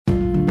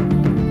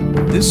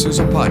This is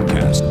a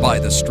podcast by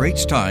The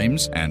Straits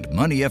Times and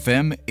Money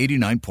FM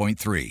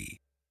 89.3.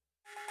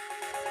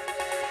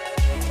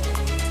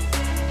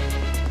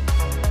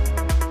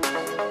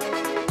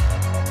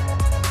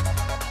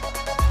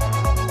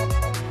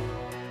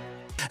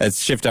 Let's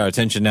shift our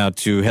attention now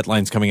to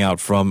headlines coming out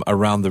from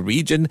around the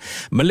region.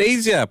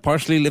 Malaysia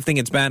partially lifting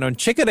its ban on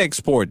chicken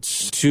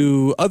exports,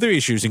 to other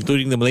issues,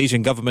 including the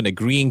Malaysian government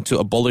agreeing to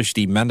abolish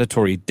the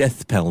mandatory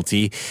death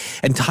penalty,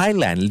 and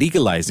Thailand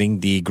legalizing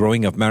the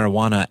growing of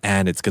marijuana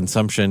and its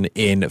consumption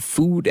in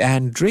food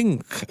and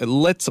drink.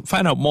 Let's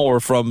find out more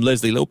from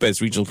Leslie Lopez,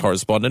 regional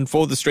correspondent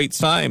for The Straits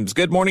Times.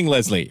 Good morning,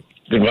 Leslie.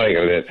 Good morning,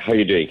 Elliot. How are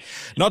you doing?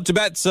 Not too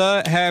bad,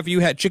 sir. Have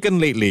you had chicken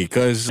lately?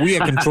 Because we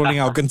are controlling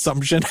our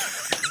consumption.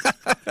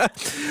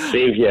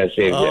 Same here.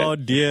 Oh,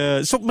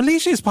 dear. So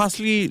Malaysia has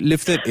partially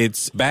lifted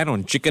its ban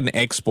on chicken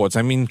exports.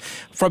 I mean,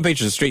 front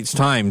page of the Straits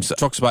Times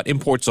talks about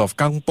imports of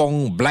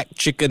kampong black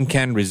chicken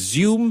can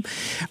resume.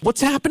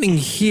 What's happening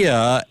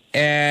here?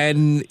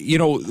 And, you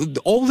know,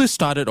 all this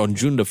started on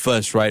June the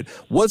 1st, right?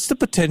 What's the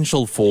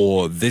potential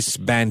for this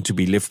ban to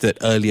be lifted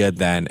earlier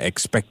than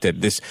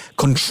expected? This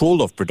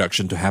control of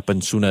production to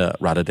happen sooner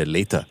rather than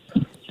later?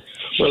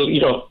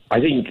 Well, I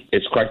think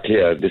it's quite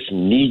clear this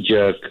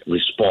knee-jerk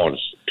response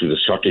to the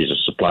shortage of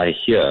supply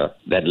here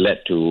that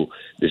led to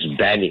this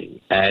banning.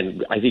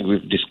 And I think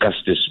we've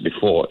discussed this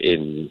before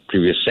in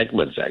previous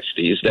segments,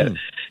 actually, is that,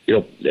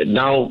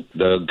 now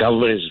the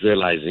government is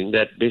realizing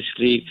that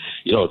basically,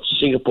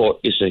 Singapore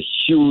is a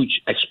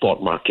huge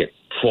export market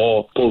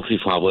for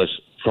poultry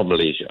farmers from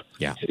Malaysia.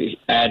 Yeah.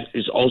 And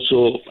it's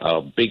also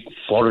a big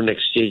foreign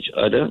exchange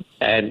earner.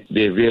 And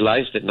they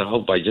realize that now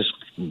by just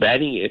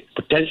banning it,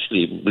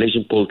 potentially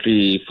Malaysian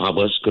poultry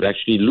farmers could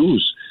actually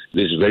lose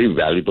this very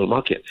valuable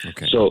market.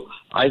 Okay. So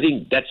I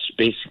think that's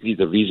basically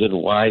the reason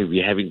why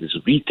we're having this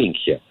rethink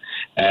here.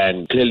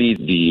 And clearly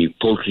the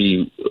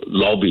poultry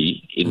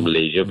lobby in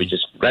Malaysia, which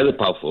is rather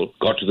powerful,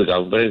 got to the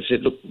government and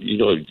said, look,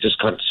 it just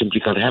simply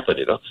can't happen,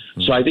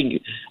 So I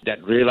think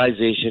that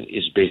realization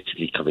is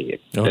basically coming in.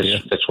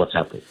 That's what's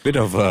happening. Bit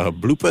of a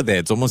blooper there.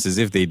 It's almost as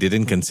if they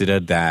didn't consider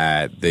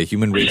that the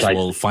human race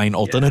will find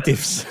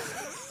alternatives.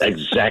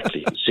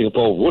 Exactly.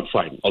 Singapore would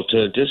find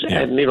alternatives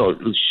and,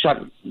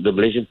 shut the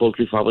Malaysian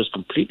poultry farmers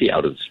completely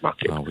out of this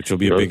market. Which will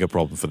be a bigger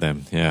problem for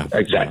them. Yeah.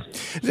 Exactly.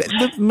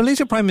 The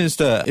Malaysia Prime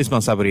Minister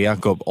Ismail Sabri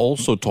Yaakob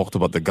also talked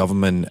about the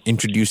government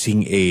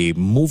introducing a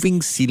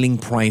moving ceiling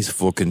price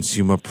for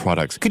consumer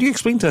products. Could you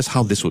explain to us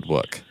how this would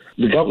work?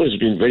 The government has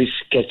been very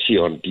sketchy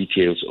on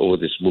details over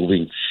this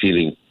moving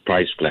ceiling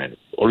price plan,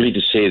 only to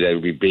say that it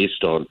will be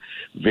based on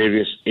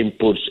various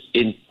inputs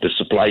in the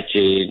supply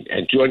chain.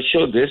 And to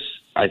ensure this,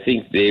 I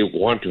think they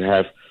want to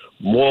have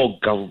more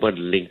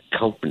government-linked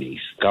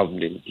companies,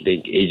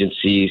 government-linked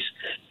agencies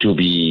to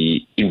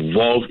be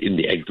involved in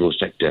the agro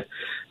sector.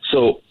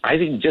 So I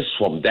think just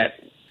from that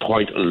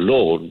point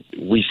alone,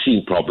 we've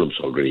seen problems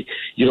already.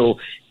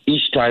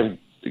 Each time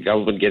the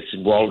government gets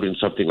involved in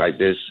something like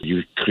this,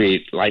 you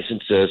create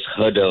licenses,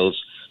 hurdles,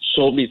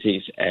 so many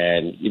things,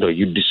 and,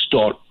 you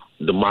distort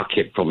the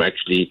market from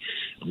actually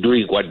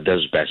doing what it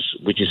does best,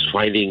 which is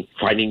finding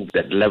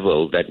that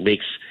level that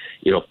makes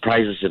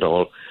prices and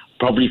all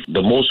probably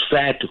the most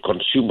fair to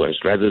consumers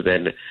rather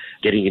than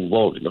getting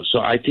involved. So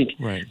I think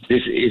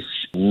this is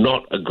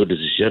not a good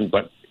decision,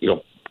 but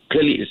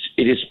clearly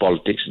it is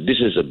politics. This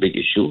is a big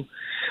issue.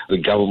 The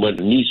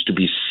government needs to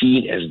be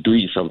seen as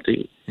doing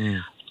something.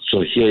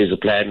 So here is a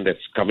plan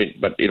that's coming,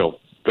 but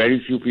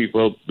very few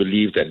people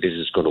believe that this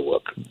is going to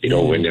work.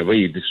 Whenever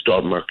you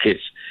distort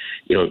markets,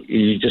 you're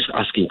just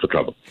asking for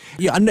trouble.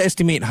 You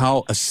underestimate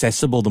how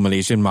accessible the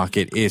Malaysian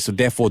market is. So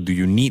therefore, do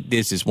you need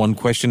this is one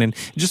question. And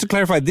just to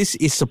clarify, this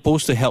is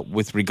supposed to help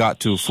with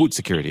regard to food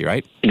security,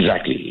 right?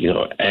 Exactly.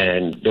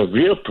 And the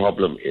real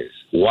problem is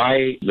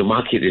why the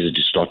market is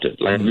distorted.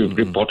 Like we've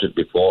reported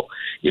before,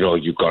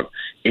 you've got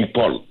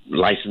import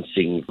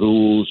licensing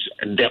rules,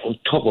 and then on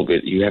top of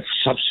it, you have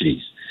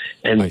subsidies.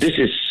 And this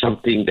is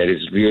something that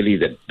is really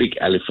the big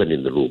elephant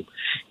in the room.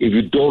 If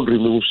you don't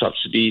remove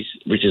subsidies,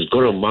 which is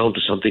going to amount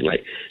to something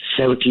like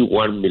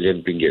 71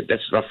 million ringgit,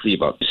 that's roughly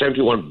about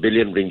 71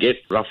 billion ringgit,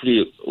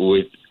 roughly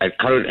at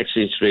current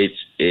exchange rates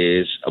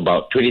is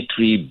about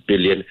 23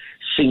 billion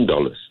Sing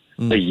dollars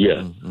a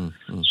year.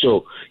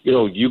 So,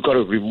 you got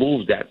to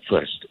remove that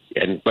first.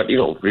 But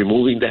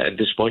removing that at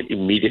this point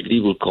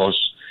immediately will cause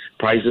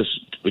prices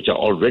which are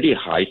already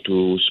high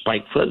to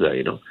spike further,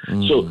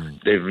 So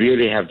they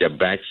really have their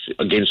backs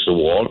against the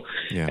wall,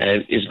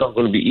 and it's not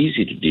going to be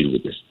easy to deal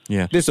with this.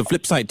 Yeah. There's a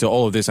flip side to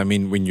all of this. I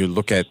mean, when you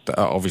look at,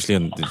 obviously,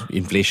 on the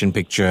inflation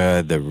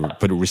picture, the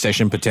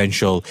recession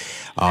potential,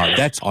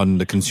 that's on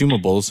the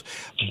consumables.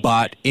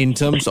 But in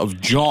terms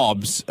of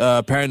jobs,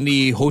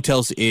 apparently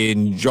hotels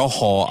in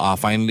Johor are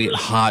finding it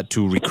hard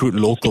to recruit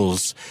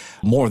locals.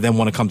 More of them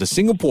want to come to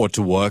Singapore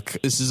to work.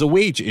 This is a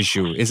wage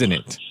issue, isn't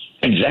it?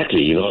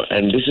 Exactly,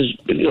 and this is,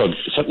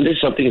 something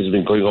that's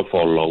been going on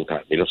for a long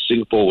time.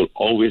 Singapore will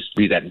always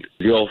be that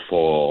lure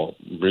for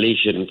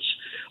Malaysians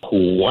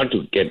who want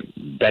to get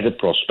better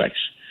prospects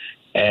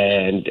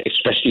And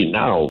especially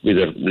now, with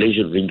the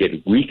Malaysian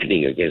ringgit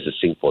weakening against the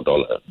Singapore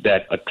dollar,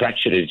 that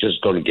attraction is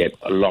just going to get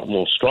a lot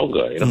more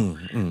stronger,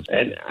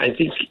 And I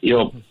think,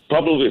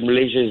 problem with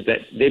Malaysia is that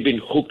they've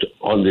been hooked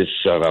on this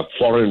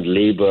foreign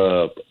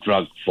labor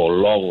drug for a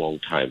long, long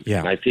time. Yeah.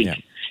 And I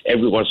think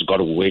everyone's got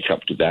to wake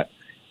up to that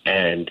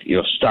and,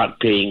 start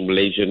paying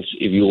Malaysians.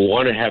 If you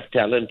want to have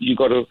talent, you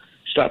got to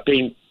start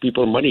paying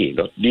people money,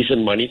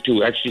 decent money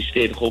to actually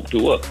stay at home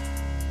to work.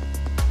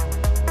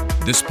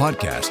 This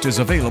podcast is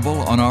available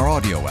on our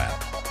audio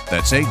app.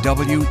 That's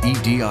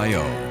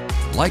AWEDIO.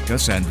 Like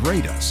us and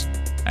rate us.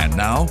 And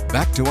now,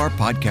 back to our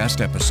podcast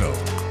episode.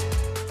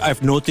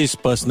 I've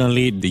noticed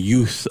personally the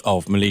youth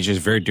of Malaysia is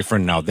very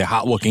different now. They're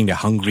hardworking, they're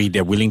hungry,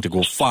 they're willing to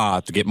go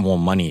far to get more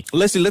money.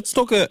 Leslie, let's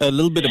talk a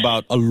little bit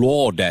about a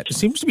law that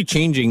seems to be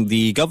changing.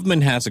 The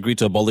government has agreed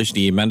to abolish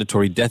the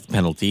mandatory death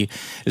penalty.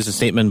 This is a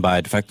statement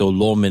by de facto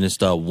Law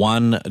Minister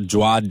Wan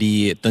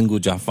Juadi Tengku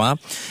Jaafar.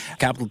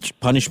 Capital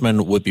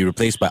punishment would be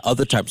replaced by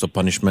other types of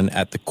punishment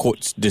at the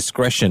court's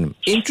discretion.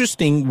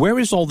 Interesting. Where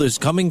is all this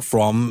coming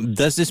from?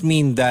 Does this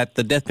mean that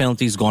the death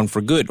penalty is gone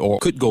for good or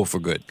could go for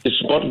good?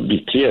 It's important to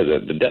be clear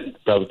that the death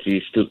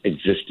penalty still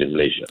exists in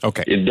Malaysia.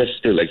 Okay. It does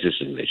still exist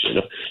in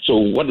Malaysia. So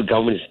what the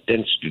government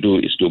intends to do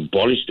is to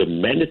abolish the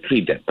mandatory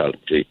death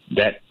penalty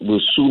that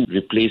will soon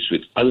replace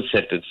with other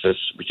sentences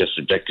which are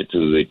subjected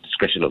to the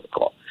discretion of the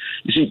court.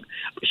 You see,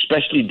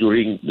 especially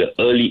during the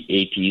early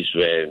 80s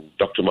when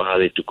Dr.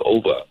 Mahathir took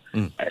over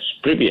as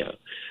Premier,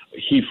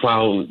 he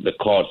found the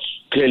courts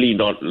clearly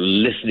not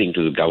listening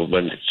to the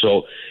government.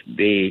 So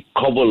they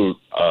cobbled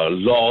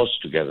laws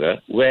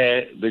together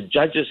where the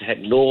judges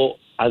had no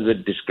other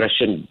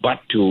discretion but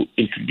to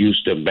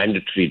introduce the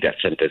mandatory death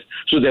sentence.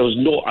 So there was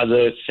no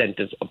other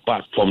sentence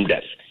apart from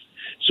death.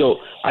 So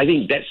I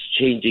think that's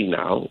changing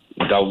now.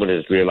 The government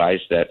has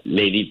realized that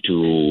they need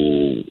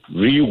to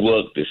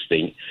rework this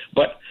thing.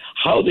 But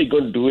how they're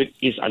going to do it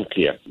is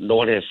unclear. No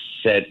one has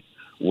said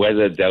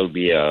whether there'll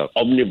be a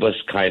omnibus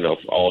kind of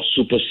or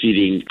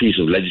superseding piece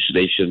of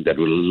legislation that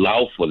will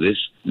allow for this.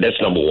 That's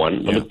number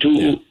one. Number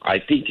two, I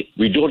think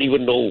we don't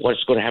even know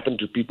what's going to happen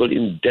to people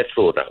in death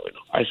row now.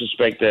 I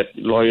suspect that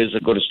lawyers are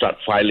going to start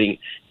filing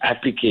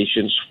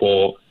applications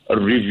for a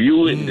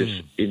review in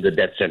the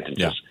death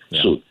sentences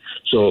soon.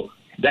 So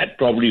that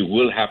probably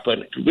will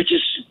happen, which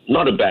is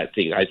not a bad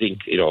thing. I think,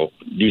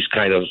 these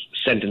kind of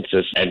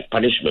sentences and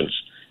punishments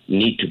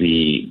need to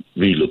be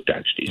relooked,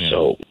 actually. Yeah.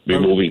 So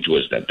we're moving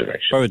towards that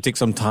direction. Probably take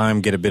some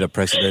time, get a bit of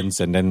precedence,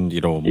 and then,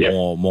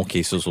 more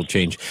cases will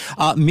change.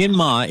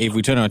 Myanmar, if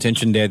we turn our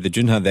attention there, the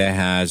junta there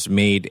has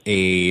made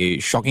a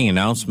shocking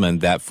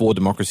announcement that 4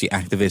 democracy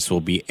activists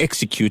will be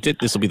executed.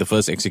 This will be the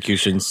first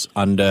executions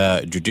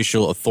under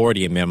judicial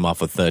authority in Myanmar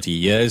for 30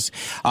 years.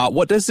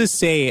 What does this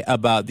say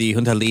about the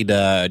junta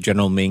leader,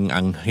 General Min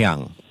Aung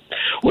Hlaing?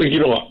 Well,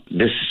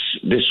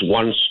 this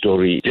one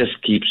story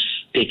just keeps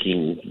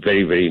taking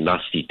very, very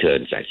nasty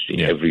turns,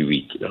 actually, every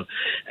week,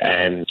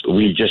 And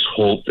we just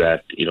hope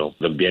that,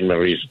 the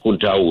Myanmarese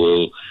junta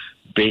will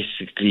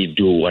basically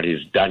do what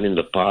is done in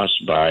the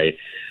past by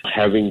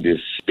having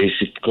this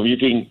basic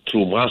commuting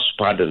through mass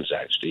pardons,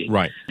 actually.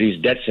 Right. These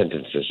death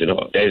sentences,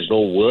 there's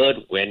no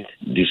word when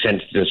the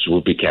sentences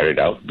will be carried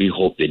out. We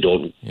hope they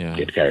don't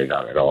get carried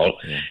out at all.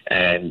 Yeah.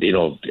 And,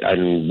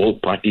 and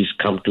both parties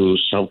come to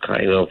some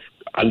kind of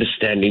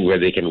understanding where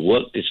they can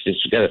work these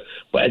things together.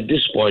 But at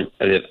this point,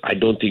 I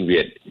don't think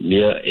we're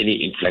near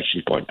any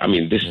inflection point. I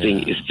mean, this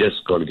thing is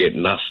just going to get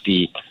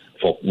nasty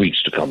for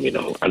weeks to come,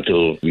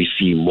 until we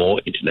see more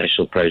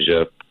international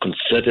pressure,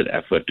 concerted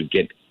effort to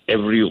get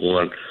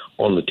everyone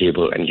on the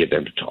table and get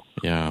them to talk.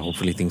 Yeah,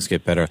 hopefully things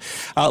get better.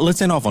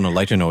 Let's end off on a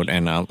lighter note,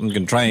 and I'm going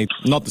to try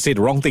not to say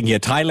the wrong thing here.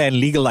 Thailand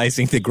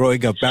legalizing the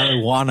growing of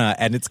marijuana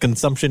and its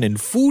consumption in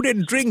food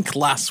and drink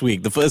last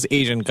week. The first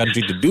Asian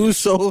country to do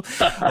so.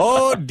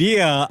 Oh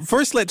dear.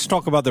 First, let's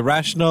talk about the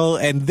rationale,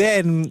 and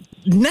then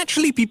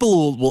naturally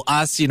people will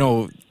ask,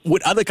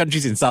 would other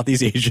countries in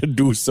Southeast Asia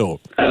do so?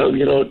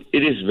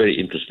 It is very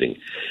interesting.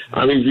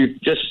 I mean, if you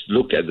just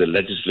look at the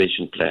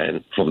legislation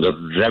plan from the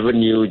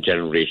revenue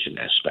generation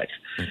aspect,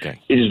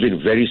 it has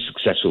been very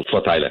successful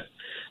for Thailand.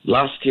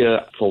 Last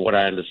year, for what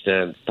I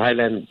understand,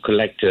 Thailand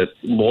collected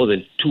more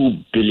than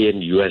 $2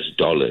 billion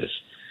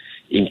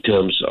in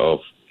terms of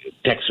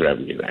tax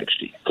revenue,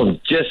 actually, from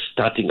just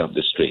starting up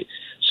this trade.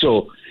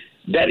 So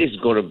that is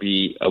going to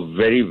be a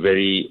very,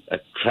 very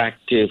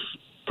attractive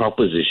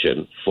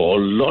proposition for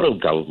a lot of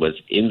governments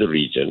in the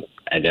region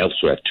and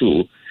elsewhere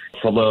too,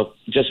 from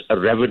just a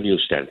revenue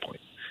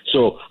standpoint.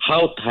 So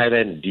how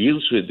Thailand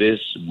deals with this,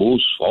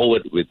 moves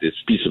forward with this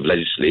piece of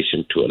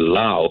legislation to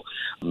allow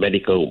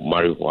medical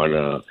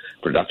marijuana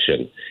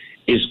production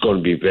is going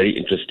to be very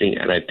interesting,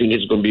 and I think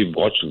it's going to be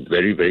watched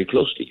very, very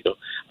closely.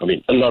 I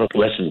mean, a lot of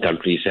Western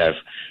countries have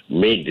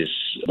made this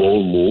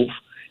bold move.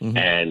 Mm-hmm.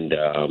 And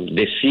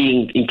they're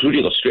seeing,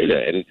 including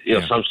Australia and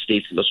some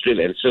states in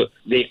Australia. And so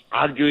they're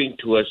arguing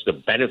towards the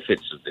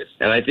benefits of this.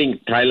 And I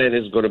think Thailand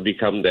is going to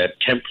become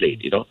that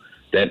template,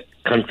 that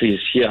countries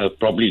here are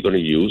probably going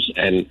to use,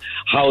 and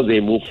how they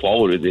move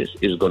forward with this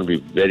is going to be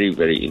very,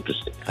 very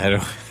interesting. I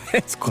don't.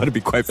 It's going to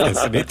be quite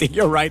fascinating.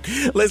 You're right.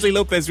 Leslie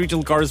Lopez,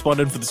 regional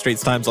correspondent for the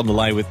Straits Times, on the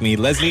line with me.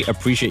 Leslie,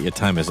 appreciate your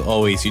time as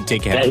always. You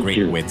take care. Have a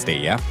great Wednesday,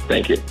 yeah?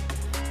 Thank you.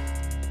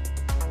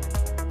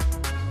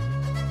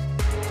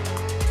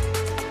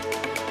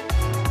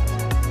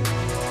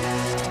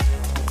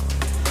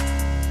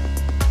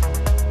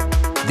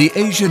 The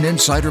Asian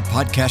Insider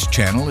Podcast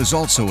channel is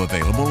also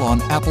available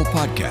on Apple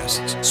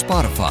Podcasts,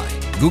 Spotify,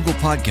 Google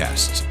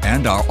Podcasts,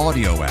 and our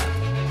audio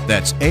app.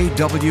 That's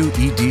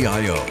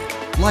AWEDIO.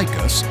 Like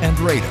us and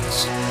rate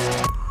us.